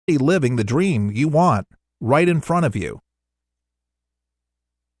living the dream you want right in front of you.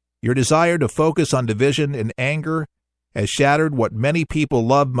 Your desire to focus on division and anger has shattered what many people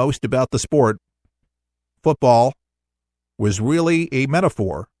love most about the sport. Football was really a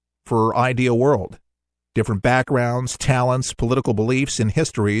metaphor for our ideal world. Different backgrounds, talents, political beliefs, and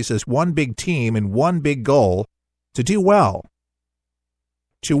histories as one big team and one big goal to do well,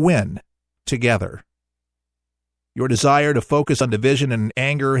 to win together. Your desire to focus on division and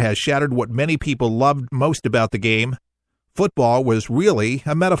anger has shattered what many people loved most about the game. Football was really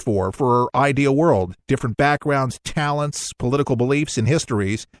a metaphor for our ideal world. Different backgrounds, talents, political beliefs, and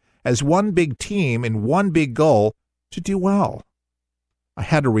histories as one big team and one big goal to do well. I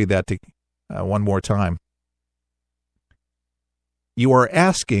had to read that one more time. You are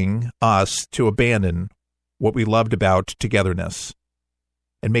asking us to abandon what we loved about togetherness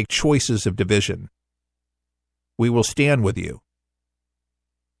and make choices of division. We will stand with you.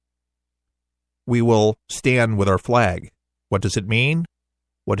 We will stand with our flag. What does it mean?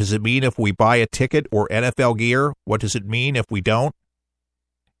 What does it mean if we buy a ticket or NFL gear? What does it mean if we don't?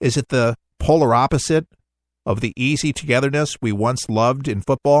 Is it the polar opposite of the easy togetherness we once loved in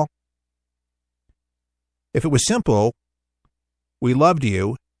football? If it was simple, we loved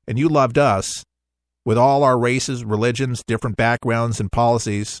you and you loved us with all our races, religions, different backgrounds, and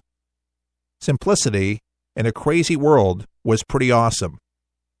policies. Simplicity in a crazy world was pretty awesome.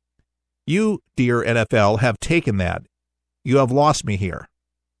 You, dear NFL, have taken that. You have lost me here.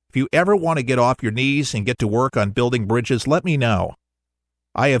 If you ever want to get off your knees and get to work on building bridges, let me know.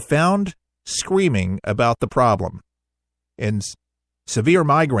 I have found screaming about the problem and severe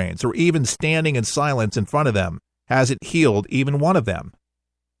migraines or even standing in silence in front of them hasn't healed even one of them.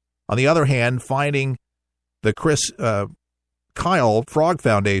 On the other hand, finding the Kyle Frog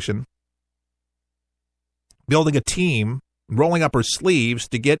Foundation, building a team, rolling up her sleeves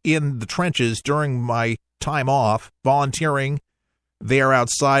to get in the trenches during my time off, volunteering there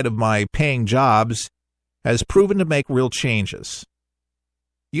outside of my paying jobs, has proven to make real changes.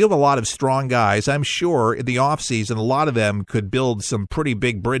 You have a lot of strong guys. I'm sure in the off-season, a lot of them could build some pretty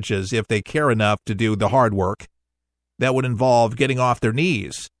big bridges if they care enough to do the hard work. That would involve getting off their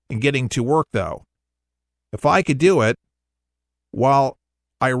knees and getting to work, though. If I could do it while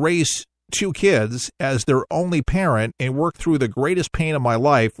I raise 2 kids as their only parent and work through the greatest pain of my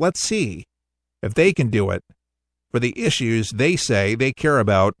life, let's see if they can do it for the issues they say they care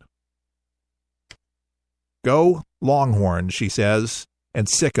about. Go Longhorns, she says, and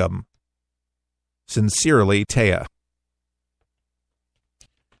sick 'em. Sincerely, Taya.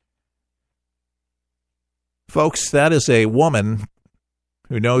 Folks, that is a woman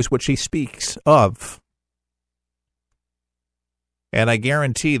who knows what she speaks of. And I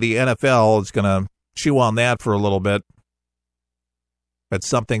guarantee the NFL is going to chew on that for a little bit. That's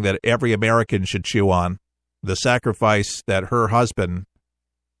something that every American should chew on. The sacrifice that her husband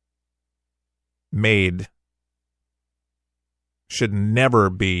made should never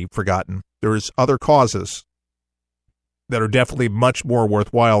be forgotten. There's other causes that are definitely much more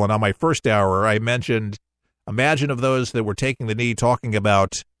worthwhile. And on my first hour, I mentioned, imagine of those that were taking the knee talking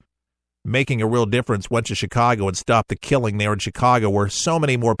about making a real difference, went to Chicago and stopped the killing there in Chicago, where so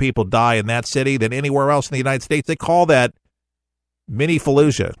many more people die in that city than anywhere else in the United States. They call that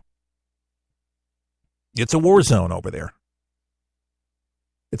mini-Fallujah. It's a war zone over there.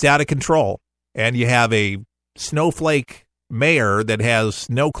 It's out of control. And you have a snowflake mayor that has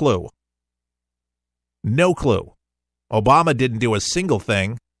no clue. No clue. Obama didn't do a single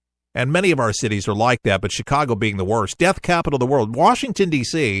thing. And many of our cities are like that, but Chicago being the worst. Death capital of the world. Washington,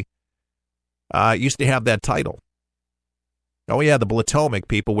 D.C. Used to have that title. Oh, yeah, the Potomac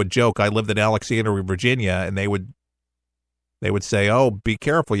people would joke. I lived in Alexandria, Virginia, and they would say, oh, be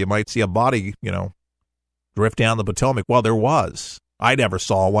careful. You might see a body, drift down the Potomac. Well, there was. I never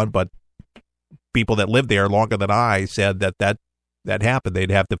saw one, but people that lived there longer than I said that happened.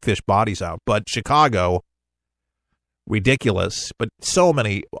 They'd have to fish bodies out. But Chicago, ridiculous, but so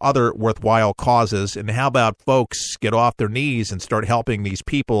many other worthwhile causes. And how about folks get off their knees and start helping these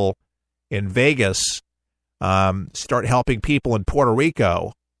people in Vegas, start helping people in Puerto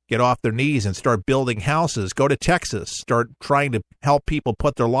Rico get off their knees and start building houses, go to Texas, start trying to help people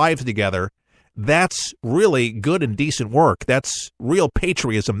put their lives together. That's really good and decent work. That's real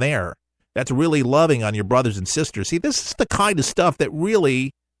patriotism there. That's really loving on your brothers and sisters. See, this is the kind of stuff that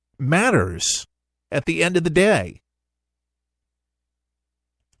really matters at the end of the day.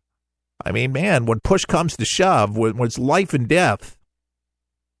 I mean, man, when push comes to shove, when it's life and death,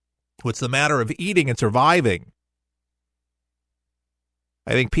 what's the matter of eating and surviving?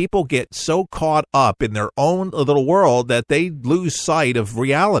 I think people get so caught up in their own little world that they lose sight of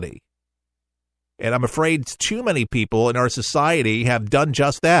reality. And I'm afraid too many people in our society have done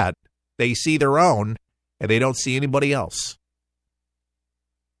just that. They see their own, and they don't see anybody else.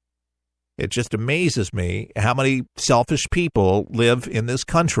 It just amazes me how many selfish people live in this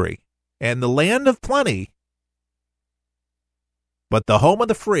country and the land of plenty, but the home of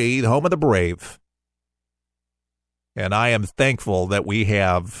the free, the home of the brave. And I am thankful that we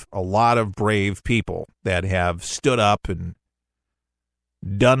have a lot of brave people that have stood up and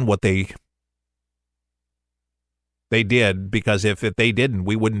done what they did, because if they didn't,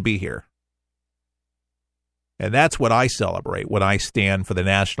 we wouldn't be here. And that's what I celebrate when I stand for the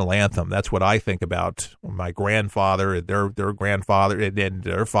national anthem. That's what I think about my grandfather and their grandfather and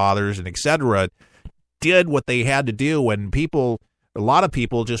their fathers and et cetera did what they had to do. And a lot of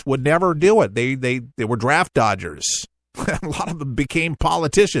people just would never do it. They were draft dodgers. A lot of them became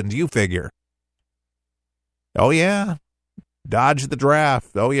politicians, you figure. Oh, yeah. Dodge the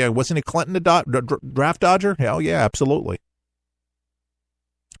draft. Oh, yeah. Wasn't it Clinton a draft dodger? Hell, yeah, absolutely.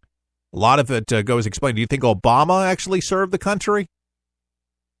 A lot of it goes explained. Do you think Obama actually served the country?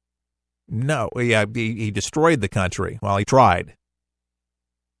 No. Yeah, he destroyed the country. Well, he tried.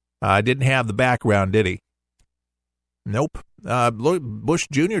 Didn't have the background, did he? Nope. Bush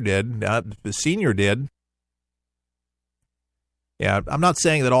Jr. did. The senior did. Yeah, I'm not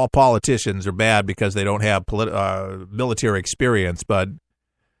saying that all politicians are bad because they don't have military experience, but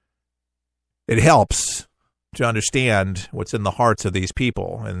it helps to understand what's in the hearts of these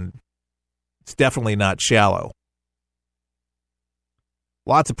people, and it's definitely not shallow.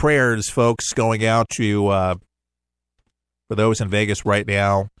 Lots of prayers, folks, going out to for those in Vegas right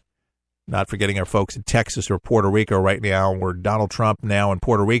now. Not forgetting our folks in Texas or Puerto Rico right now, where Donald Trump now in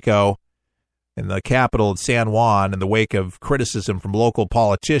Puerto Rico, in the capital of San Juan, in the wake of criticism from local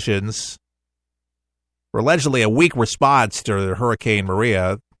politicians for allegedly a weak response to Hurricane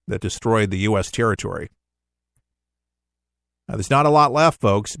Maria that destroyed the U.S. territory. Now, there's not a lot left,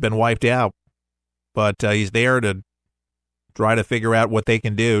 folks. It's been wiped out. But he's there to try to figure out what they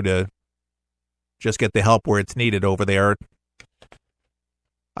can do to just get the help where it's needed over there.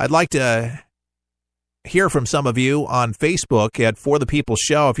 I'd like to hear from some of you on Facebook at For the People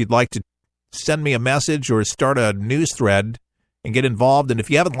Show if you'd like to send me a message or start a news thread and get involved. And if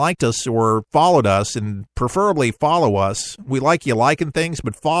you haven't liked us or followed us, and preferably follow us, we like you liking things,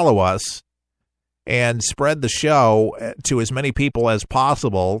 but follow us and spread the show to as many people as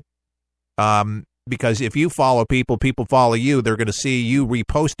possible. Because if you follow people, people follow you. They're going to see you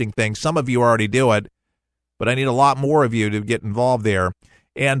reposting things. Some of you already do it, but I need a lot more of you to get involved there.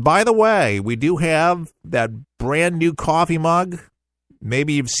 And by the way, we do have that brand new coffee mug.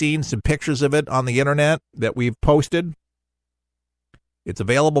 Maybe you've seen some pictures of it on the internet that we've posted. It's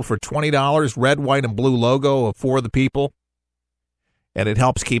available for $20, red, white, and blue logo of For the People. And it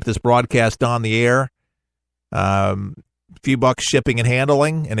helps keep this broadcast on the air. A few bucks shipping and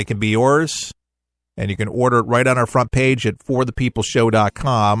handling, and it can be yours. And you can order it right on our front page at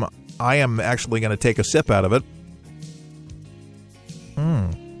forthepeopleshow.com. I am actually going to take a sip out of it.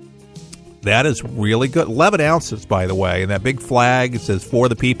 That is really good. 11 ounces, by the way. And that big flag, it says For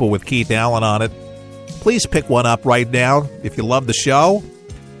the People with Keith Allen on it. Please pick one up right now if you love the show.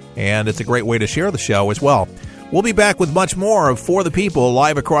 And it's a great way to share the show as well. We'll be back with much more of For the People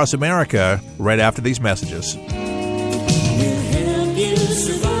live across America right after these messages. We'll help you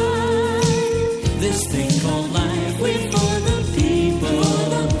survive this thing called life. We're for the people,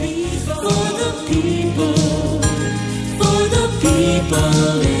 for the people, for the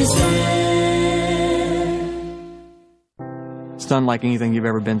people is there. It's unlike anything you've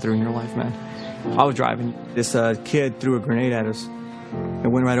ever been through in your life, man. I was driving. This kid threw a grenade at us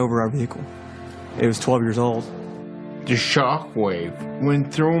and went right over our vehicle. It was 12 years old. The shockwave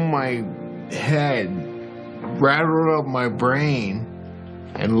went through my head, rattled up my brain,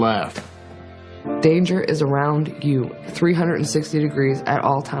 and left. Danger is around you 360 degrees at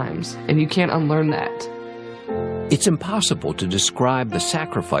all times, and you can't unlearn that. It's impossible to describe the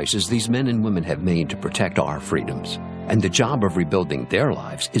sacrifices these men and women have made to protect our freedoms. And the job of rebuilding their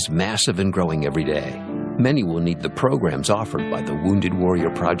lives is massive and growing every day. Many will need the programs offered by the Wounded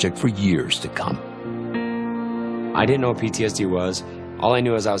Warrior Project for years to come. I didn't know what PTSD was. All I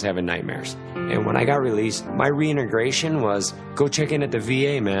knew was I was having nightmares. And when I got released, my reintegration was go check in at the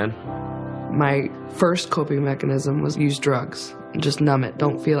VA, man. My first coping mechanism was use drugs. Just numb it.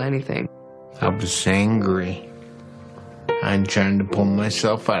 Don't feel anything. I was angry. I'm trying to pull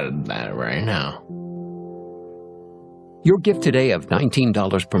myself out of that right now. Your gift today of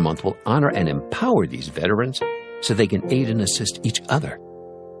 $19 per month will honor and empower these veterans so they can aid and assist each other.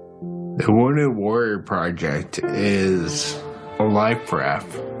 The Wounded Warrior Project is a life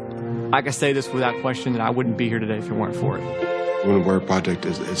raft. I can say this without question that I wouldn't be here today if it weren't for it. Wounded Warrior Project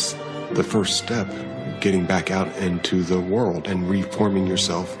is the first step, getting back out into the world and reforming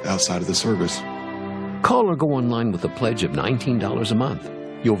yourself outside of the service. Call or go online with a pledge of $19 a month.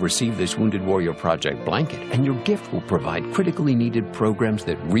 You'll receive this Wounded Warrior Project blanket, and your gift will provide critically needed programs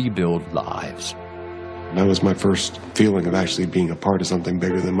that rebuild lives. That was my first feeling of actually being a part of something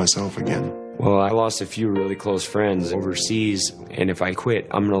bigger than myself again. Well, I lost a few really close friends overseas, and if I quit,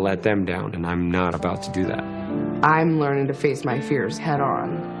 I'm going to let them down, and I'm not about to do that. I'm learning to face my fears head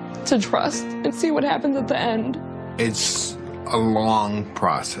on. To trust and see what happens at the end. It's a long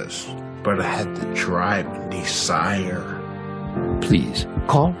process, but I had the drive and desire. Please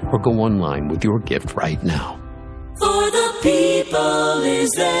call or go online with your gift right now. For the people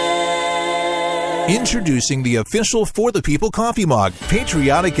is there. Introducing the official For the People coffee mug,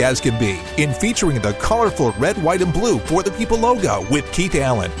 patriotic as can be, in featuring the colorful red, white, and blue For the People logo with Keith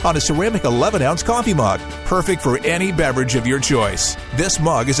Allen on a ceramic 11-ounce coffee mug, perfect for any beverage of your choice. This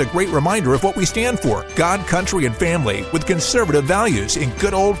mug is a great reminder of what we stand for: God, country, and family, with conservative values and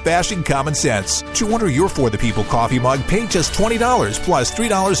good old-fashioned common sense. To order your For the People coffee mug, pay just $20 plus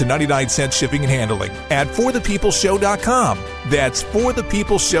 $3.99 shipping and handling at forthepeopleshow.com. That's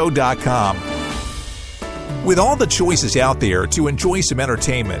forthepeopleshow.com. With all the choices out there to enjoy some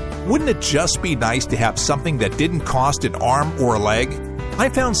entertainment, wouldn't it just be nice to have something that didn't cost an arm or a leg? I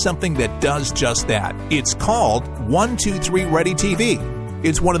found something that does just that. It's called 123 Ready TV.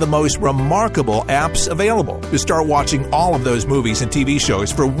 It's one of the most remarkable apps available to start watching all of those movies and TV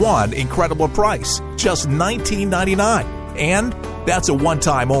shows for one incredible price, just $19.99. And that's a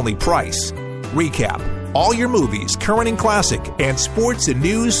one-time only price. Recap: all your movies, current and classic, and sports and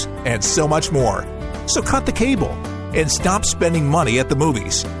news, and so much more. So cut the cable and stop spending money at the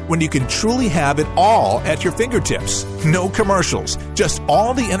movies when you can truly have it all at your fingertips. No commercials, just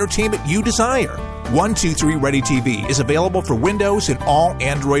all the entertainment you desire. 123 Ready TV is available for Windows and all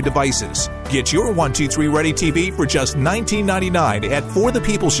Android devices. Get your 123 Ready TV for just $19.99 at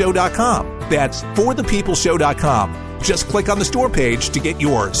forthepeopleshow.com. That's forthepeopleshow.com. Just click on the store page to get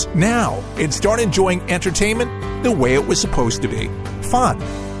yours now and start enjoying entertainment the way it was supposed to be. Fun.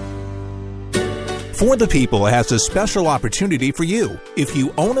 For the People has a special opportunity for you. If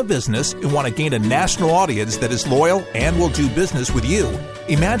you own a business and want to gain a national audience that is loyal and will do business with you,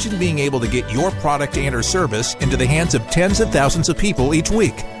 imagine being able to get your product and or service into the hands of tens of thousands of people each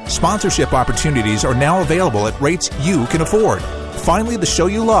week. Sponsorship opportunities are now available at rates you can afford. Finally, the show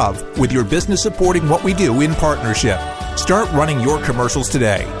you love, with your business supporting what we do in partnership. Start running your commercials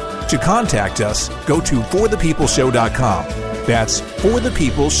today. To contact us, go to forthepeopleshow.com. That's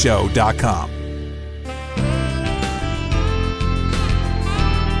forthepeopleshow.com.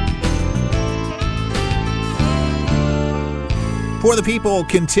 For the People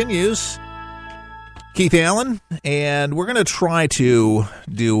continues. Keith Allen, and we're going to try to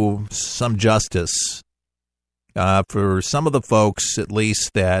do some justice for some of the folks, at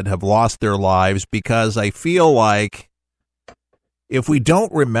least, that have lost their lives, because I feel like if we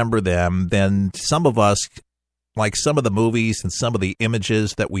don't remember them, then some of us, like some of the movies and some of the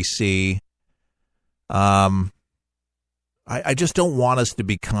images that we see, I just don't want us to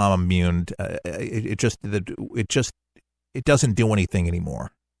become immune. It doesn't do anything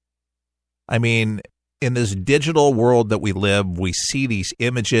anymore. I mean, in this digital world that we live, we see these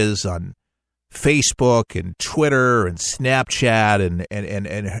images on Facebook and Twitter and Snapchat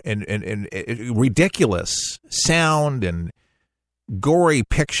and ridiculous sound and gory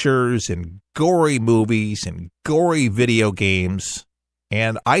pictures and gory movies and gory video games.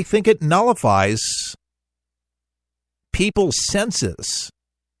 And I think it nullifies people's senses.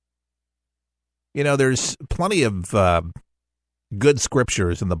 You know, there's plenty of good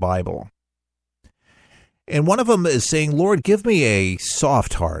scriptures in the Bible. And one of them is saying, Lord, give me a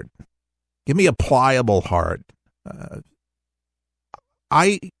soft heart. Give me a pliable heart.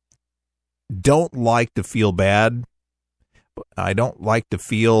 I don't like to feel bad. I don't like to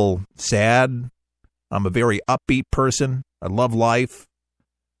feel sad. I'm a very upbeat person. I love life.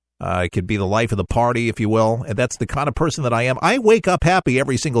 I could be the life of the party, if you will. And that's the kind of person that I am. I wake up happy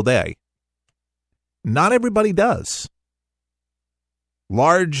every single day. Not everybody does.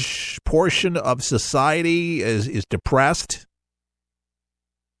 Large portion of society is depressed.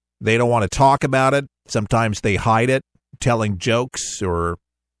 They don't want to talk about it. Sometimes they hide it, telling jokes, or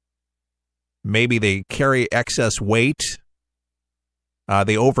maybe they carry excess weight.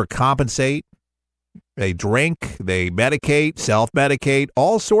 They overcompensate. They drink. They medicate, self-medicate,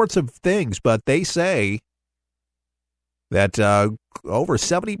 all sorts of things. But they say that over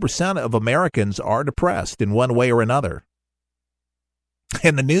 70% of Americans are depressed in one way or another.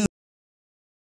 And the news